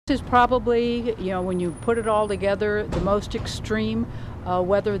This is probably, when you put it all together, the most extreme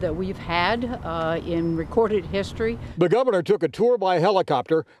weather that we've had in recorded history. The governor took a tour by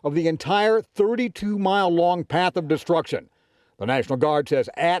helicopter of the entire 32-mile-long path of destruction. The National Guard says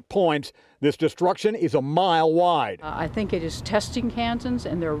at points, this destruction is a mile wide. I think it is testing Kansans,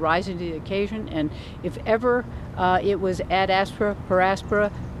 and they're rising to the occasion. And if ever it was ad aspera per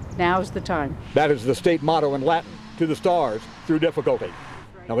aspera, now is the time. That is the state motto in Latin, to the stars through difficulty.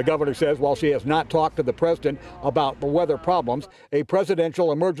 Now, the governor says while she has not talked to the president about the weather problems, a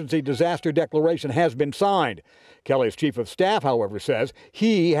presidential emergency disaster declaration has been signed. Kelly's chief of staff, however, says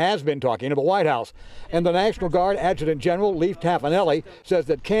he has been talking to the White House. And the National Guard Adjutant General Leif Taffanelli says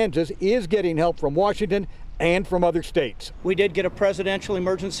that Kansas is getting help from Washington and from other states. We did get a presidential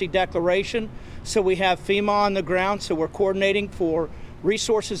emergency declaration, so we have FEMA on the ground, so we're coordinating for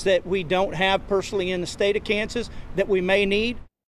resources that we don't have personally in the state of Kansas that we may need.